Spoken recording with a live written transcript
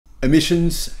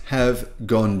Emissions have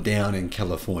gone down in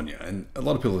California, and a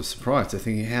lot of people are surprised. They're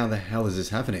thinking, how the hell is this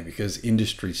happening? Because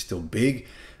industry's still big,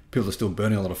 people are still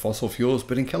burning a lot of fossil fuels,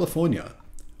 but in California,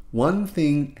 one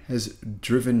thing has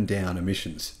driven down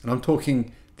emissions, and I'm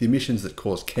talking the emissions that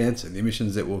cause cancer, the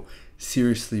emissions that will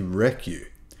seriously wreck you.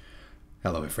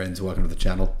 Hello my friends, welcome to the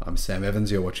channel. I'm Sam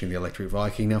Evans, you're watching the Electric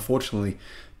Viking. Now fortunately,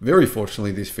 very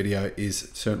fortunately, this video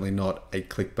is certainly not a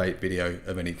clickbait video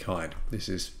of any kind. This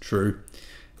is true.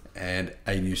 And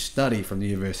a new study from the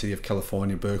University of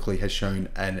California, Berkeley has shown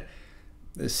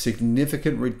a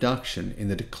significant reduction in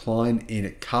the decline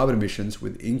in carbon emissions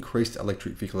with increased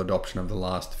electric vehicle adoption over the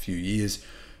last few years,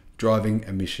 driving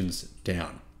emissions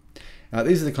down. Now,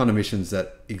 these are the kind of emissions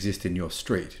that exist in your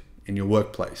street, in your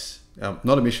workplace.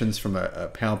 Not emissions from a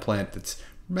power plant that's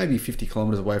maybe 50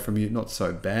 kilometers away from you, not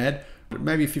so bad, but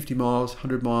maybe 50 miles,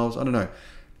 100 miles, I don't know.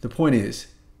 The point is,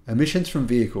 emissions from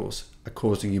vehicles are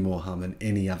causing you more harm than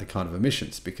any other kind of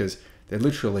emissions because they're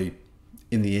literally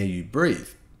in the air you breathe.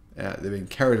 They're being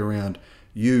carried around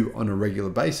you on a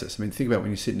regular basis. I mean, think about when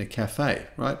you sit in a cafe,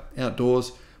 right?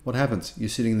 Outdoors, what happens? You're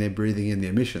sitting there breathing in the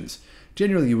emissions.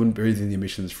 Generally, you wouldn't breathe in the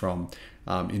emissions from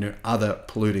other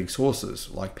polluting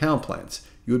sources like power plants.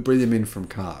 You would breathe them in from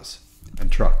cars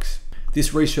and trucks.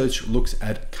 This research looks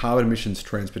at carbon emissions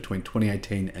trends between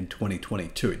 2018 and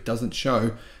 2022. It doesn't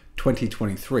show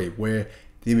 2023, where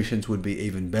the emissions would be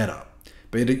even better.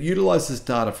 But it utilizes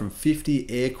data from 50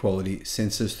 air quality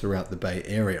sensors throughout the Bay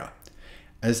Area.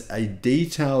 As a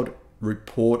detailed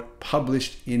report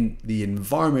published in the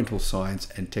Environmental Science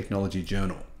and Technology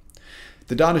Journal.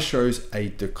 The data shows a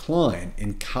decline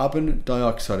in carbon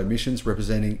dioxide emissions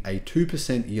representing a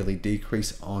 2% yearly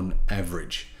decrease on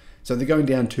average. So they're going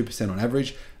down 2% on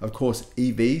average. Of course,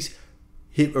 EVs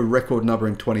hit a record number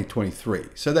in 2023.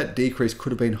 So that decrease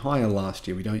could have been higher last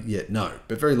year. We don't yet know,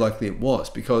 but very likely it was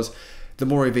because the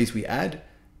more EVs we add,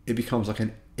 it becomes like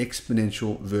an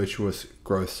exponential virtuous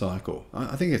growth cycle.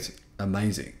 I think it's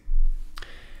amazing.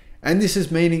 And this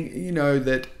is meaning,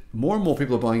 that more and more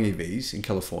people are buying EVs in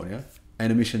California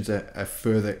and emissions are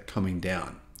further coming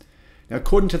down. Now,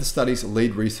 according to the study's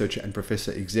lead researcher and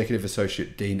professor, executive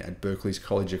associate dean at Berkeley's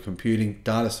College of Computing,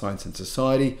 Data Science and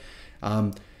Society,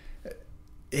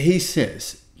 he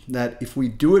says that if we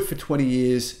do it for 20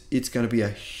 years, it's going to be a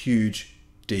huge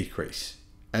decrease.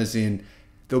 As in,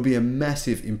 there'll be a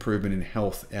massive improvement in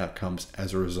health outcomes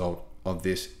as a result of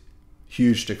this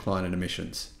huge decline in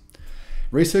emissions.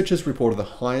 Researchers reported the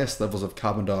highest levels of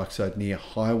carbon dioxide near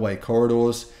highway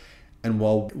corridors, and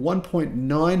while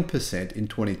 1.9% in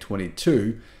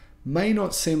 2022 may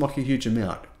not seem like a huge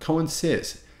amount, Cohen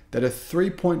says that a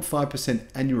 3.5%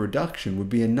 annual reduction would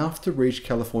be enough to reach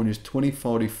California's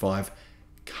 2045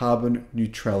 carbon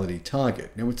neutrality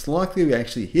target. Now, it's likely we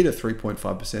actually hit a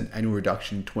 3.5% annual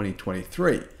reduction in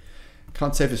 2023.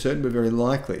 Can't say for certain, but very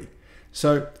likely.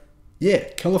 So, yeah,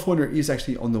 California is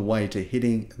actually on the way to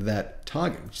hitting that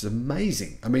target, which is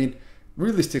amazing. I mean,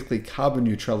 realistically, carbon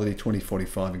neutrality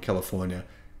 2045 in California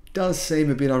does seem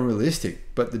a bit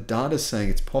unrealistic, but the data is saying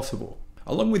it's possible.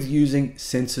 Along with using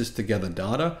sensors to gather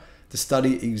data, the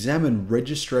study examined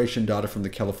registration data from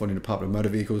the California Department of Motor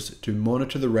Vehicles to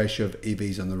monitor the ratio of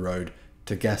EVs on the road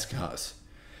to gas cars.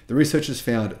 The researchers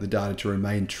found the data to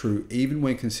remain true even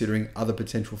when considering other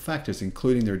potential factors,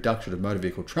 including the reduction of motor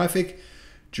vehicle traffic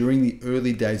during the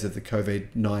early days of the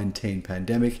COVID-19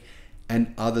 pandemic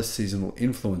and other seasonal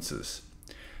influences.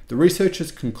 The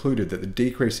researchers concluded that the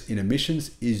decrease in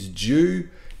emissions is due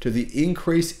to the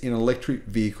increase in electric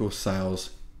vehicle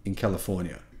sales in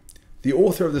California. The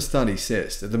author of the study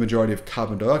says that the majority of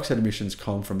carbon dioxide emissions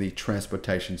come from the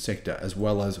transportation sector, as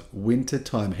well as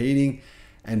wintertime heating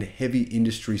and heavy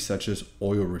industries such as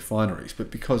oil refineries.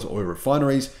 But because oil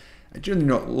refineries are generally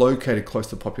not located close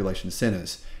to population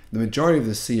centers, the majority of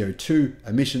the CO2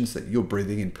 emissions that you're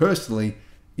breathing in personally,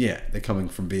 they're coming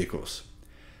from vehicles.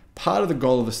 Part of the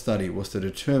goal of the study was to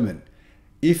determine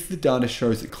if the data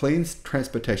shows that clean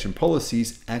transportation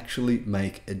policies actually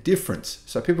make a difference,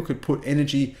 so people could put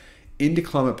energy into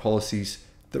climate policies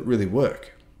that really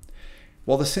work.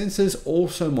 While the sensors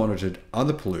also monitored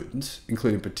other pollutants,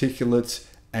 including particulates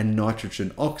and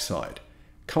nitrogen oxide,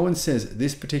 Cohen says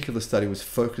this particular study was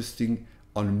focusing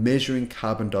on measuring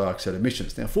carbon dioxide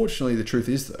emissions. Now, fortunately, the truth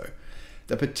is, though,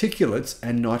 that particulates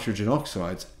and nitrogen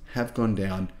oxides have gone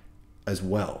down as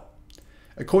well.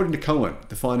 According to Cohen,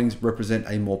 the findings represent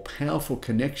a more powerful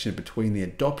connection between the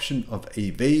adoption of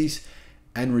EVs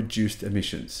and reduced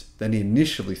emissions than he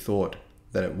initially thought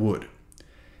that it would.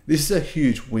 This is a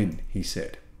huge win, he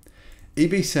said.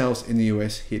 EV sales in the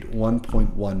US hit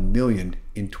 1.1 million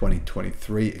in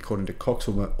 2023, according to Cox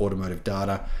Automotive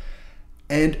data,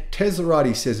 And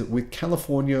Teslarati says that with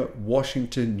California,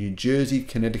 Washington, New Jersey,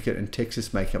 Connecticut, and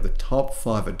Texas making up the top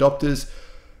 5 adopters,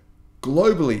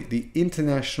 globally, the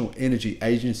International Energy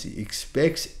Agency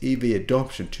expects EV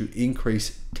adoption to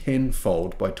increase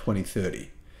tenfold by 2030.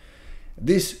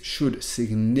 This should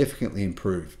significantly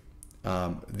improve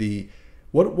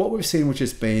what we've seen, which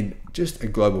has been just a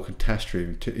global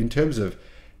catastrophe in terms of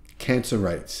cancer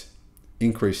rates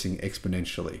increasing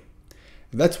exponentially.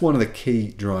 That's one of the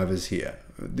key drivers here.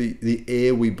 The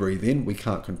air we breathe in, we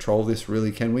can't control this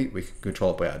really, can we? We can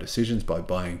control it by our decisions, by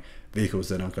buying vehicles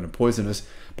that aren't going to poison us,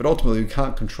 but ultimately we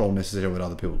can't control necessarily what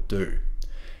other people do.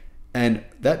 And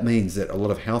that means that a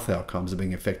lot of health outcomes are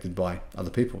being affected by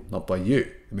other people, not by you.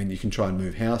 I mean, you can try and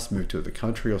move house, move to the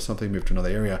country or something, move to another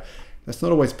area. That's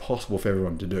not always possible for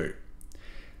everyone to do.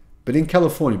 But in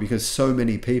California, because so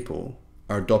many people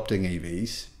are adopting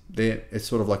EVs, it's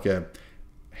sort of like a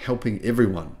helping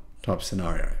everyone type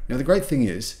scenario. Now, the great thing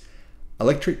is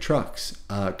electric trucks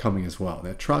are coming as well.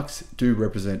 Now, trucks do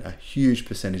represent a huge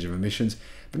percentage of emissions,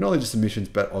 but not only just emissions,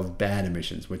 but of bad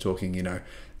emissions. We're talking,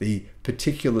 the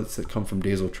particulates that come from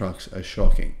diesel trucks are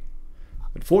shocking.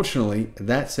 But fortunately,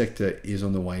 that sector is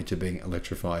on the way to being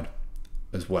electrified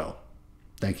as well.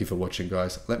 Thank you for watching,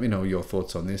 guys. Let me know your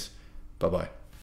thoughts on this. Bye-bye.